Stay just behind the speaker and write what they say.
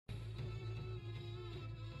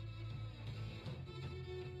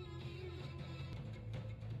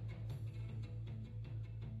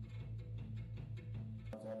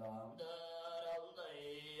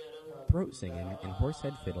Throat singing and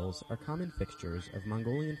horsehead fiddles are common fixtures of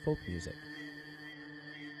Mongolian folk music.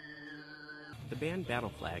 The band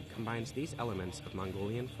Battle Flag combines these elements of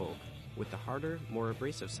Mongolian folk with the harder, more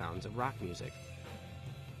abrasive sounds of rock music.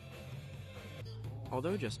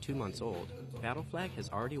 Although just 2 months old, Battle Flag has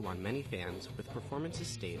already won many fans with performances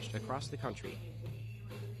staged across the country.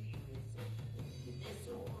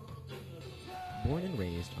 Born and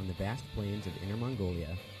raised on the vast plains of Inner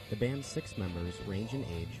Mongolia, the band's 6 members range in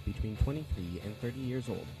age between 23 and 30 years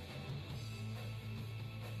old.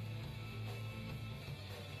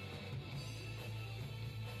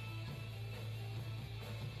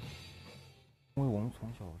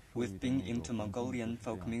 We've been into Mongolian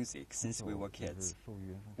folk music since we were kids.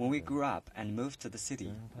 When we grew up and moved to the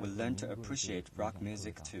city, we learned to appreciate rock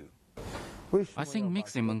music too. I think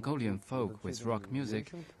mixing Mongolian folk with rock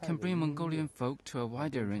music can bring Mongolian folk to a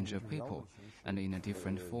wider range of people, and in a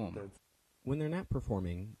different form. When they're not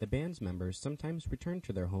performing, the band's members sometimes return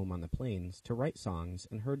to their home on the plains to write songs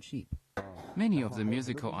and herd sheep. Many of the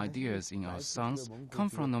musical ideas in our songs come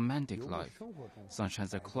from nomadic life, such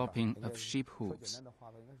as the clopping of sheep hooves.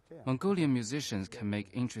 Mongolian musicians can make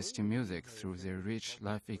interesting music through their rich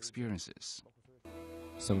life experiences.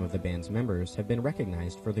 Some of the band's members have been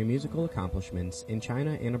recognized for their musical accomplishments in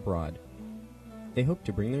China and abroad. They hope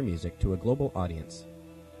to bring their music to a global audience.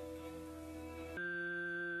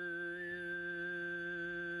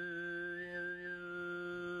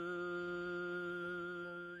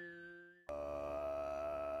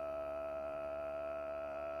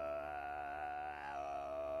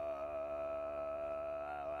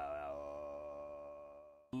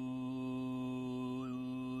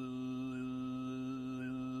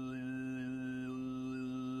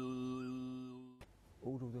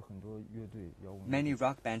 Many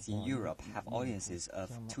rock bands in Europe have audiences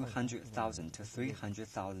of 200,000 to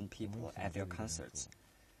 300,000 people at their concerts.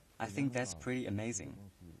 I think that's pretty amazing.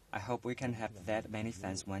 I hope we can have that many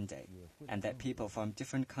fans one day, and that people from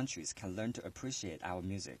different countries can learn to appreciate our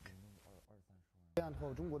music.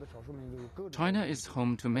 China is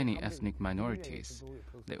home to many ethnic minorities.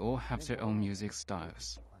 They all have their own music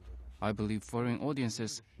styles. I believe foreign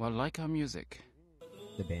audiences will like our music.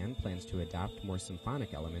 The band plans to adopt more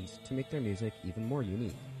symphonic elements to make their music even more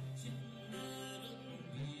unique.